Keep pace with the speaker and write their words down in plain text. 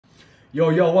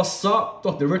Yo, what's up?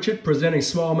 DrRichard presenting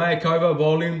Smile Makeover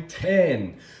Volume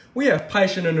 10. We have a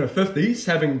patient in her 50s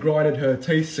having grinded her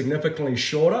teeth significantly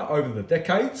shorter over the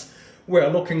decades. We're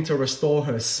looking to restore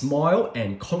her smile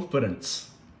and confidence.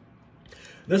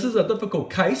 This is a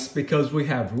difficult case because we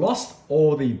have lost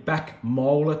all the back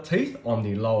molar teeth on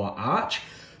the lower arch.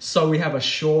 So we have a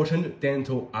shortened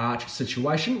dental arch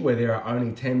situation where there are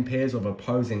only 10 pairs of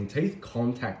opposing teeth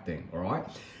contacting, all right?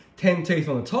 10 teeth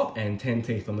on the top and 10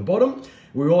 teeth on the bottom.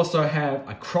 We also have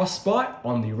a crossbite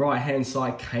on the right-hand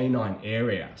side canine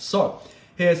area. So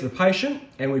here's the patient,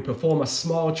 and we perform a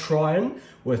smile try-in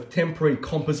with temporary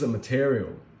composite material.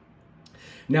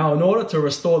 Now, in order to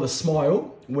restore the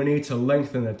smile, we need to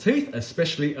lengthen the teeth,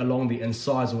 especially along the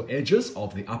incisal edges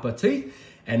of the upper teeth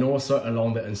and also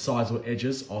along the incisal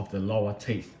edges of the lower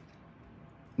teeth.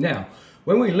 Now,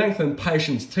 when we lengthen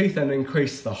patients' teeth and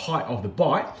increase the height of the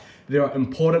bite, there are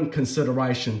important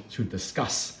considerations to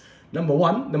discuss. Number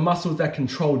one, the muscles that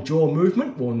control jaw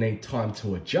movement will need time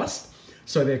to adjust,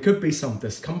 so there could be some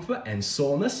discomfort and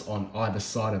soreness on either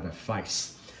side of the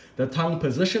face. The tongue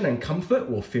position and comfort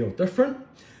will feel different.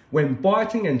 When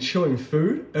biting and chewing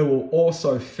food, it will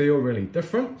also feel really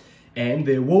different, and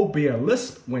there will be a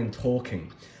lisp when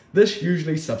talking. This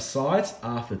usually subsides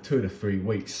after 2 to 3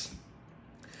 weeks.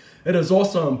 It is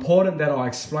also important that I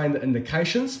explain the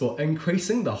indications for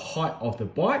increasing the height of the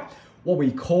bite, what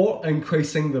we call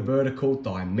increasing the vertical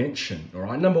dimension. All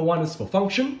right, number 1 is for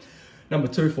function, number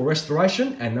 2 for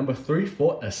restoration, and number 3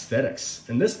 for aesthetics.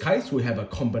 In this case, we have a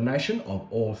combination of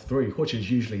all 3, which is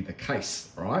usually the case,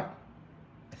 all right?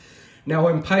 Now,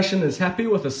 when patient is happy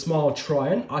with a smile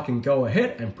try-in, I can go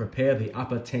ahead and prepare the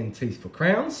upper 10 teeth for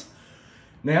crowns.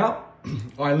 Now,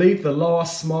 I leave the lower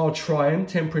smile try-in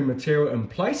temporary material in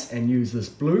place and use this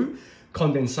blue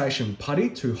condensation putty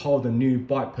to hold the new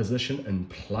bite position in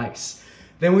place.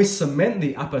 Then we cement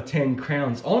the upper 10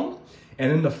 crowns on,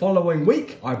 and in the following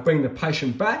week, I bring the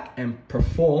patient back and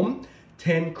perform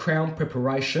 10 crown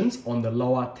preparations on the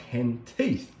lower 10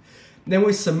 teeth. Then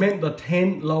we cement the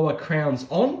 10 lower crowns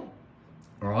on.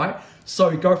 All right, so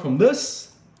we go from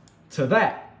this to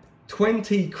that,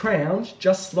 20 crowns,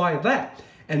 just like that.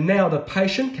 And now the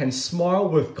patient can smile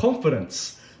with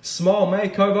confidence. Smile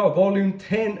Makeover Volume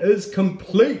 10 is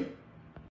complete.